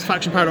novels,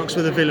 Faction Paradox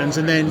were the villains,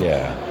 and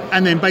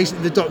then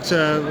basically the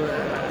Doctor,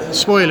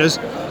 spoilers,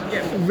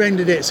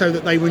 rendered it so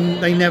that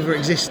they never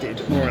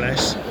existed, more or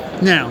less.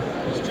 Now,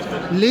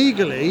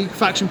 legally,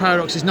 Faction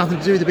Paradox is nothing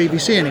to do with the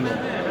BBC anymore.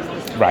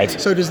 Right.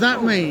 So does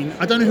that mean...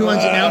 I don't know who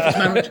owns it now, if it's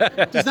managed.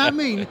 Does that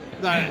mean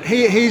that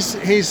here's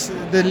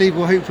the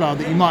legal hoopla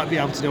that you might be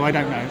able to do? I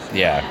don't know.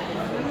 Yeah.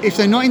 If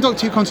they're not in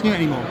Doctor Who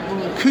continuity anymore,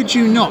 could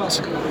you not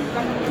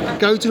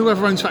go to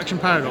whoever owns Faction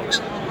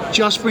Paradox,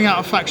 just bring out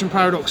a Faction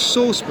Paradox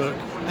source book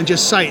and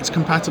just say it's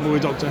compatible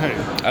with Doctor Who?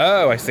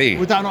 Oh, I see.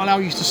 Would that not allow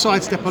you to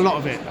sidestep a lot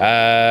of it?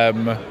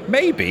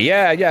 Maybe,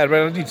 yeah.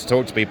 Well, I need to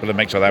talk to people and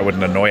make sure that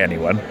wouldn't annoy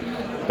anyone.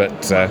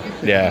 But,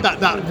 yeah.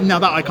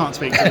 That I can't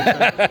speak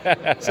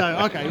to. So,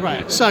 okay,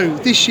 right. So,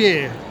 this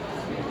year,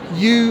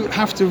 you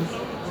have to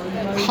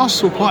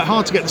hustle quite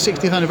hard to get the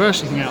 60th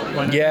anniversary thing out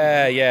by now.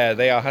 Yeah,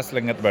 they are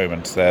hustling at the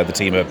moment. The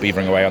team are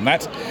beavering away on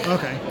that.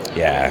 Okay.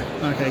 Yeah.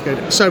 Okay,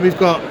 good. So we've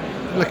got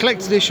the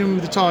collector's edition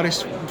with the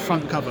TARDIS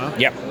front cover.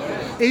 Yep.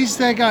 Is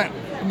there going...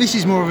 This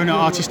is more of an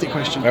artistic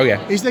question. Oh, yeah.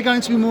 Is there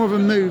going to be more of a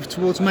move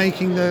towards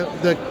making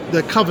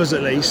the covers,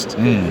 at least,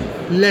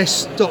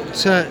 less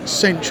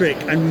Doctor-centric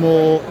and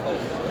more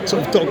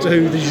sort of Doctor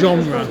Who, the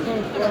genre?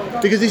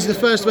 Because this is the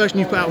first version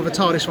you've put out with a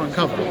TARDIS front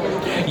cover.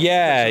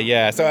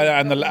 Yeah. So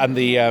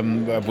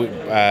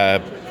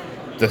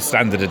the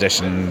standard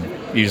edition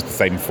used the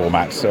same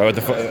format. So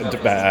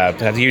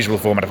the usual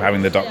format of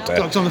having the Doctor.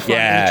 Doctor on the front,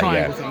 and the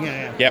triangle thing.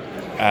 Yeah. Yep.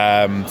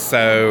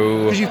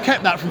 So because you've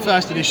kept that from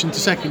first edition to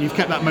second, you've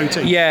kept that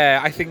motif.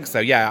 Yeah, I think so.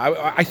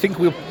 Yeah, I think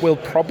we'll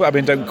probably. I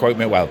mean, don't quote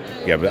me. Well,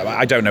 yeah, but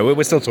I don't know.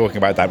 We're still talking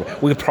about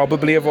that. We'll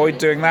probably avoid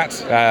doing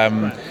that.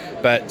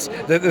 But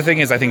the thing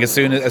is, I think as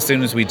soon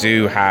as we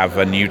do have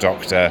a new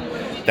Doctor,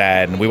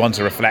 then we want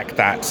to reflect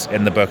that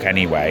in the book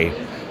anyway.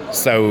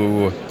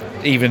 So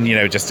even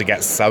just to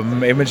get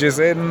some images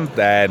in,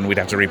 then we'd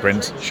have to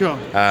reprint. Sure.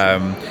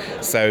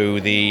 So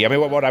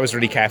what I was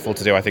really careful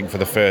to do, I think, for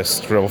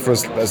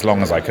as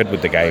long as I could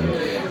with the game,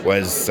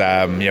 was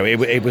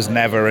it was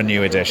never a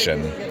new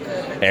edition.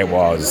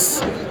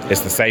 It's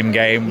the same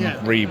game,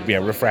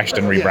 refreshed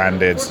and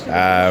rebranded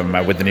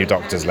with the new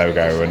Doctor's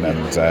logo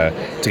and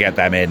to get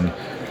them in.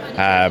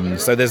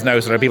 So there's no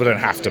sort of, people don't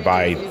have to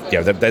buy.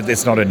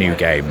 It's not a new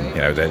game.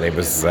 It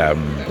was.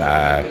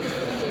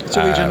 It's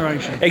a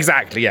regeneration.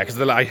 Exactly, yeah.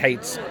 Because I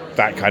hate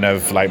that kind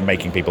of like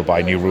making people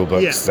buy new rule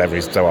books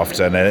every so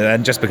often,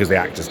 and just because the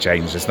actors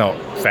changed, it's not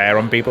fair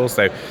on people.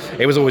 So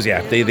it was always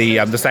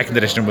the second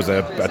edition was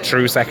a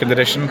true second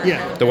edition.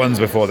 Yeah. The ones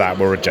before that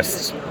were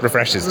just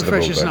refreshes to the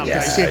rule book.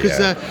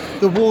 Because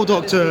the War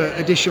Doctor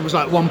edition was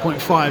like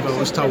 1.5. I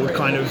was told,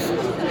 kind of.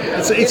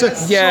 It's a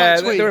slight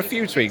tweak. There were a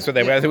few tweaks, but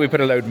I think we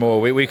put a load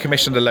more. We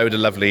commissioned a load of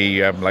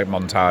lovely like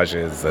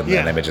montages and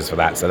images for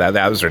that, so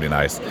that was really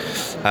nice.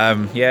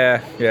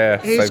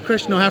 Here's a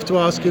question I have to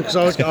ask you, because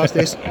I was going to ask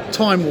this.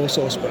 Time War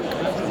source book.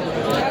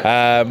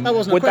 That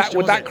wasn't a question,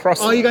 would that cross?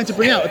 Are you going to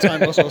bring out a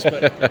Time War source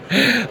book?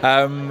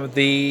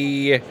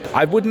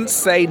 I wouldn't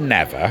say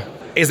never.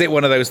 Is it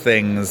one of those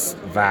things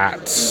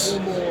that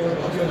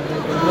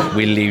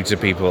we leave to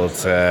people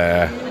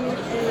to,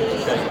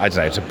 I don't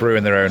know, to brew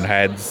in their own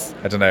heads?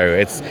 I don't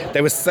know.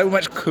 There was so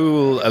much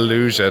cool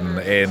allusion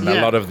in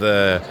a lot of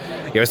the,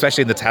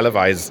 especially in the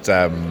televised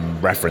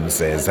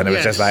references, and it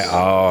was just like,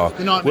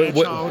 the Nightmare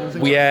Child and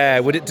things like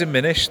that. Would it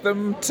diminish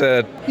them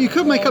to? You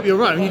could make up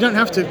your own. You don't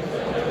have to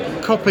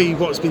copy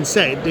what's been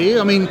said, do you?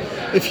 I mean,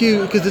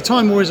 because the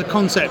Time War is a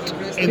concept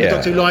in the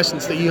Doctor Who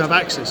license that you have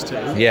access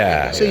to.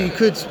 Yeah. So you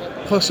could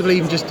possibly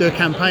even just do a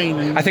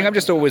campaign. I think I'm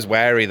just always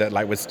wary that,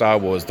 like with Star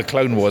Wars, the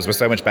Clone Wars were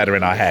so much better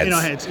in our heads.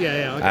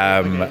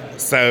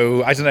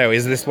 So I don't know.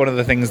 Is this one of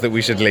the things that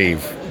we should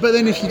leave? But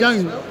then if you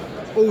don't,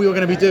 all you're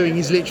going to be doing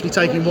is literally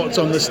taking what's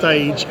on the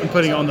stage and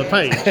putting it on the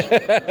page.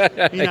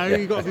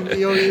 You've got to be.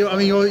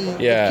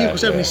 Pupil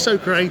 7 is so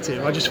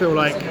creative. I just feel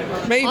like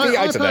maybe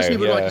I don't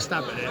personally know. would like to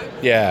stab at it.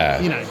 Yeah.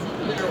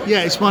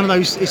 Yeah, it's one of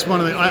those.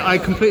 I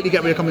completely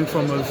get where you're coming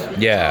from.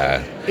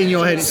 In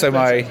your head. So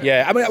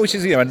which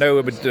is I know.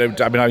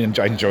 I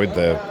enjoyed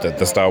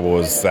the Star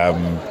Wars.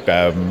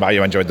 I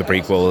enjoyed the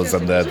prequels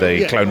and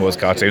the Clone Wars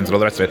cartoons and all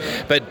the rest of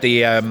it. But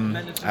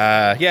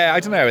I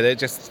don't know. It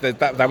just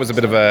that was a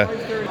bit of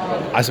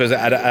I suppose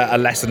a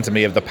lesson to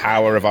me of the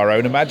power of our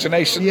own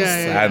imaginations.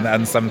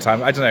 And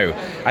sometimes I don't know.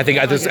 I think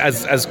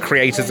as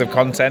creators of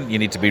content, you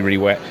need to be really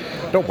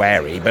not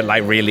wary, but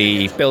like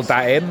really build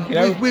that in. You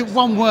know? With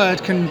one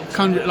word can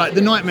like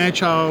the Nightmare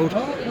Child,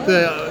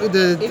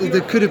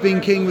 the could have been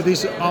king with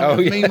his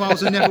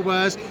meanwhiles and never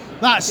were's.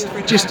 That's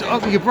just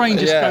your brain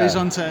just goes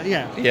on to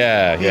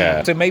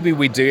Yeah. So maybe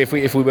we do if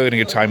we were going to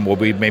get time,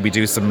 we'd maybe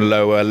do some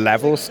lower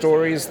level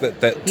stories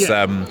that's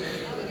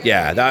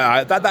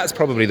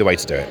probably the way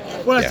to do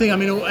it. Well, I think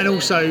and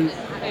also.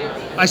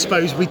 I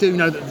suppose we do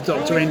know that the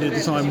Doctor ended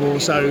the Time War,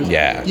 so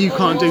you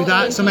can't do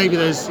that. So maybe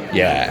there's...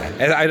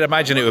 Yeah, I'd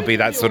imagine it would be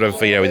that sort of,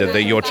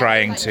 that you're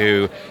trying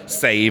to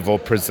save or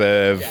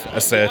preserve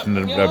a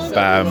certain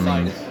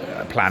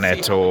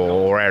planet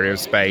or area of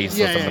space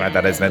or something like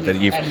that, isn't it? That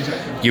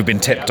you've been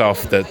tipped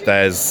off that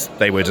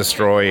they were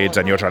destroyed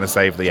and you're trying to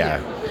save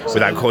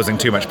without causing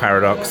too much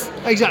paradox.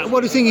 Exactly.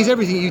 Well, the thing is,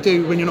 everything you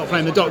do when you're not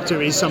playing the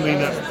Doctor is something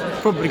that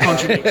probably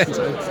contradicts.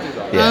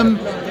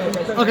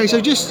 Okay,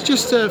 so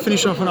just to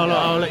finish off, and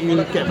I'll let you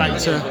get back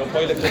to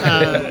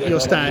your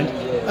stand.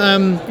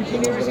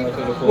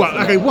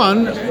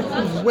 One,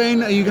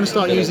 when are you going to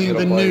start using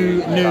the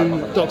new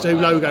Doctor Who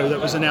logo that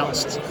was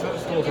announced?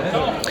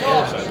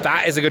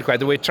 That is a good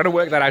question. We're trying to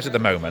work that out at the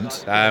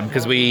moment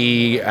because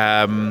we're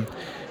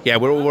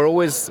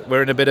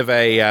in a bit of not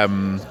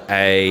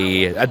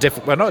a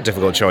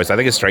difficult choice. I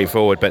think it's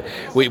straightforward, but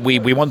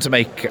we want to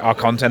make our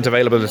content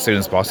available as soon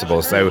as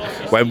possible. So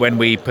when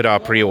we put our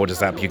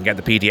pre-orders up, you can get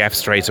the PDF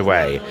straight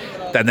away.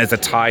 Then there's a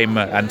time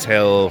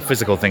until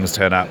physical things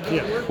turn up,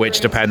 which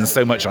depends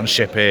so much on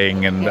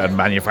shipping and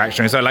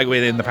manufacturing. So like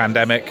within the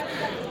pandemic,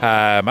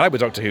 like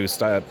with Doctor Who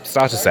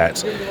starter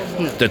set,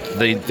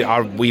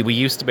 we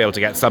used to be able to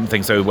get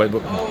something. So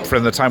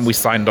from the time we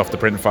signed off the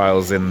print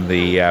files in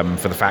the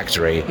for the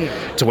factory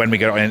to when we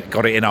got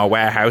it in our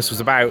warehouse was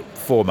about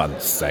 4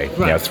 months, say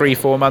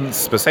 3-4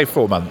 months, but say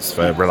 4 months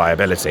for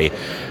reliability.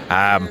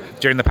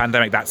 During the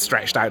pandemic, that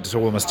stretched out to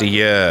almost a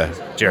year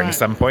during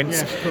some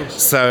points.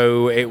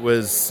 So it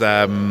was.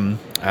 It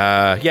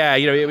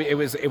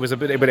was a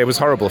bit, but it was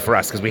horrible for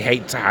us because we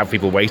hate to have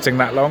people waiting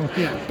that long.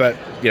 But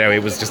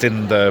it was just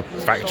in the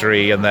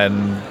factory and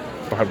then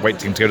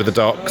waiting to go to the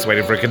docks,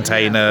 waiting for a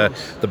container.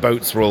 The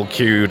boats were all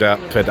queued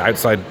up at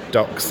outside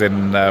docks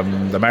in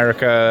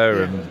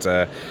America,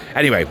 and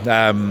anyway.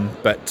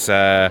 But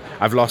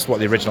I've lost what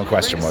the original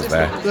question was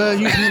there.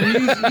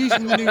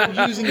 Using the new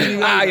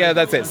logo.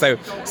 That's it.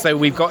 So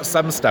we've got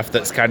some stuff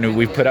that's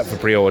we've put up for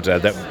pre-order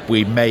that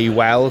we may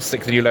well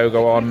stick the new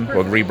logo on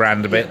or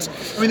rebrand a bit.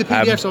 I mean, the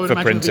PDFs I would for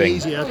imagine printing. would be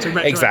easier to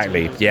retroactively.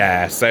 Exactly.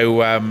 Yeah. So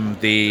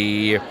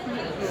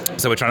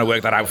we're trying to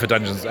work that out for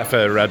Doctors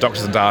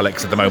and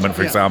Daleks at the moment,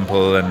 for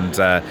example, and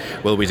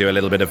will we do a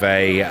little bit of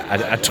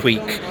a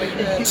tweak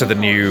to the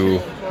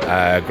new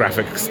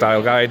graphic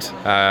style guide?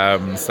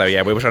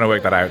 We were trying to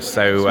work that out.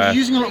 So you're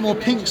using a lot more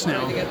pinks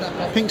now,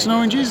 pinks and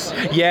oranges.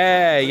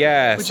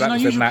 Yeah. Which is an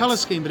unusual colour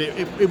scheme, but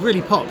it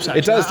really pops. Actually.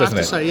 It does, doesn't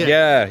it? Say,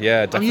 yeah,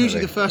 definitely. I'm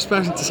usually the first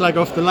person to slag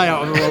off the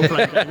layout of a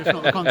role-playing game, if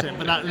not the content.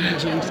 But that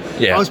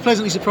I was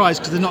pleasantly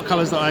surprised because they're not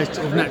colours that I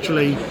sort of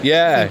naturally.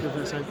 Think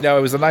of, so. No,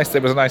 it was a nice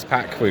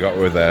pack we got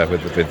with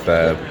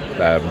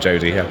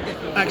Jodie. Yeah.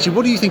 Actually,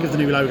 what do you think of the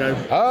new logo?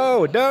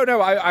 Oh no!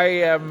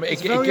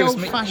 It's very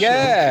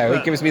old-fashioned.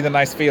 It gives me the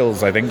nice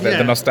feels. I think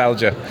the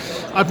nostalgia.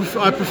 I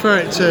prefer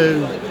it to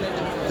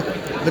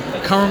the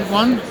current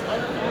one.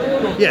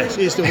 Yes,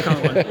 it is still the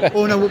current one.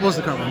 Oh no, what was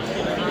the current one?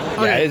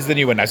 Okay. Yeah, it's the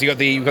new one now. So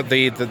you've got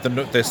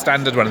the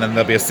standard one, and then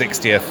there'll be a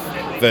 60th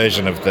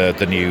version of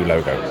the new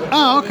logo.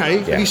 Oh, okay.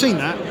 Yeah. Have you seen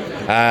that?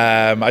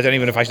 I don't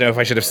even know if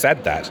I should have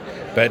said that,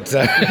 but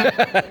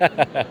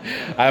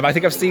I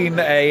think I've seen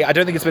I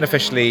don't think it's been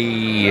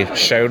officially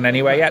shown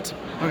anywhere yet.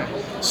 Okay.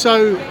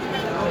 So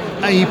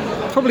you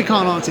probably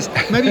can't answer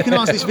this. Maybe you can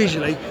answer this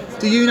visually.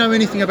 Do you know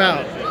anything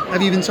about?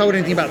 Have you been told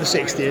anything about the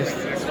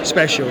 60th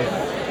special?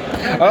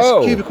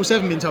 Has Cubicle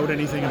 7 been told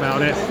anything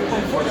about it?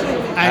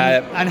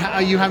 And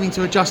are you having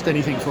to adjust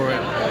anything for it?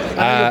 I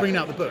know you're bringing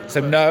out the book. So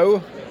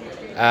no,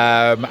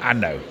 and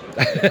no.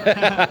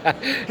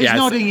 He's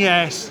nodding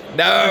yes.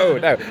 No.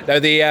 One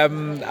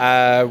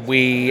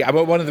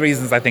of the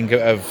reasons I think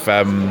of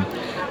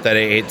that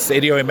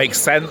it makes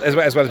sense as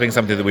well as being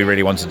something that we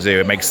really wanted to do.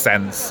 It makes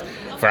sense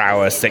for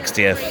our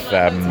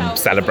 60th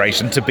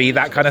celebration to be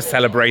that kind of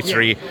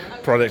celebratory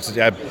product,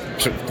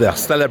 the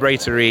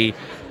celebratory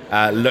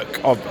look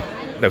of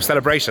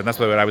celebration. That's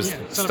what I was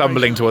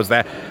stumbling towards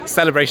there.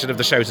 Celebration of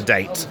the show to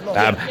date,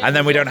 and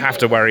then we don't have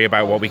to worry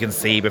about what we can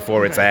see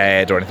before it's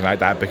aired or anything like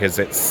that, because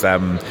it's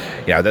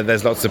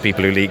there's lots of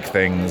people who leak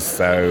things.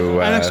 So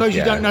and I suppose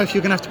you don't know if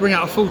you're going to have to bring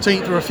out a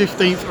 14th or a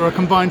 15th or a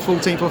combined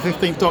 14th or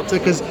 15th Doctor,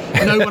 because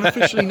no one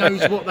officially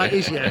knows what that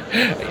is yet.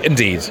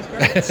 Indeed.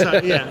 So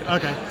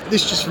okay.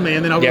 This is just for me,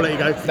 and then I'll let you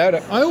go. No.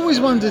 I always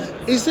wondered,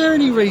 is there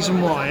any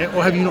reason why,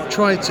 or have you not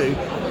tried to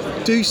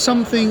do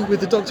something with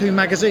the Doctor Who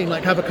magazine,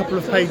 like have a couple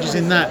of pages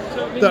in that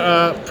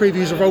are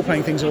previews of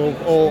role-playing things, or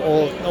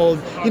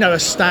a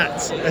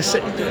stat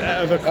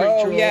of a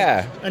creature,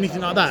 or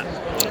anything like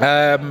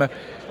that?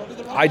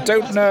 I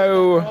don't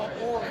know.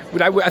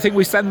 I think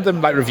we send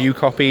them like review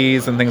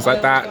copies and things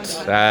like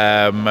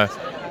that.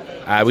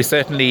 We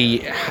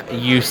certainly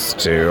used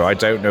to. I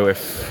don't know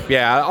if...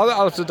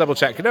 I'll have to double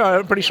check. No,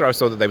 I'm pretty sure I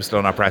saw that they were still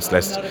on our press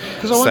list.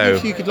 Because I wonder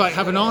if you could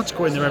have an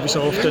article in there every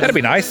so often. That'd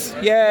be nice.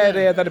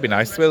 Yeah, that'd be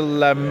nice.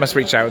 We'll must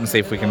reach out and see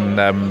if we can...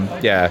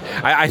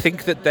 I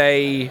think that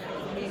they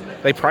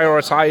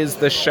prioritise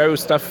the show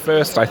stuff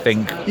first, I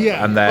think.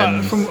 Yeah, and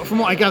then... From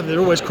what I gather, they're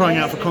always crying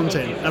out for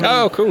content. I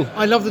mean, cool.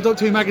 I love the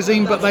Doctor Who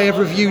magazine, but they have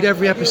reviewed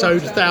every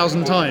episode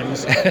 1,000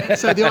 times.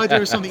 So the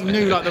idea of something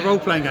new like the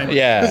role-playing game...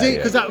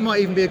 Because that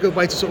might even be a good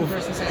way to sort of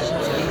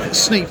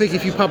sneak peek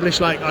if you publish,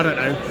 the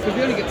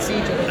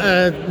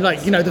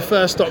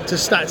first Doctor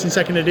stats in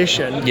second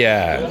edition.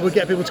 Yeah. We'll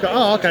get people to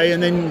go, okay,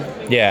 and then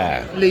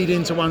lead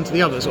into one to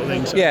the other sort of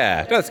thing. So.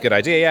 Yeah, that's a good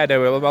idea. Yeah,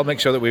 no, I'll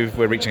make sure that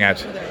we're reaching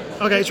out.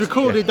 Okay, it's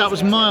recorded. That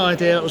was my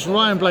idea. That was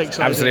Ryan Blake's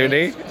idea.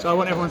 Absolutely. So I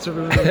want everyone to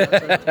remember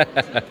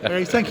that.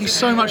 So, thank you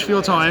so much for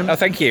your time. Oh,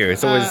 thank you.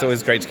 It's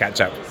always great to catch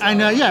up.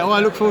 And I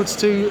look forward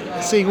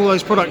to seeing all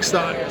those products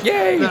that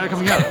are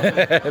coming out.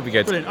 That'd be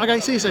good. Brilliant. Okay,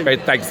 see you soon.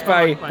 Great, thanks.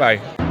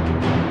 Bye.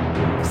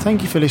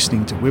 Thank you for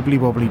listening to Wibbly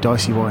Wobbly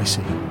Dicey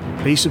Wicey.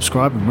 Please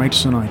subscribe and rate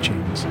us on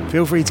iTunes.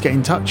 Feel free to get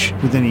in touch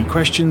with any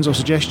questions or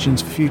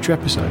suggestions for future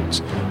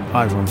episodes,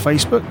 either on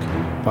Facebook,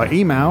 by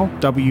email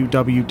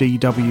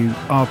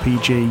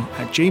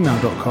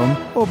www.dwrpg@gmail.com,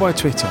 or by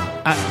Twitter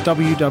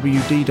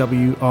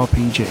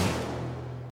 @www.dwrpg.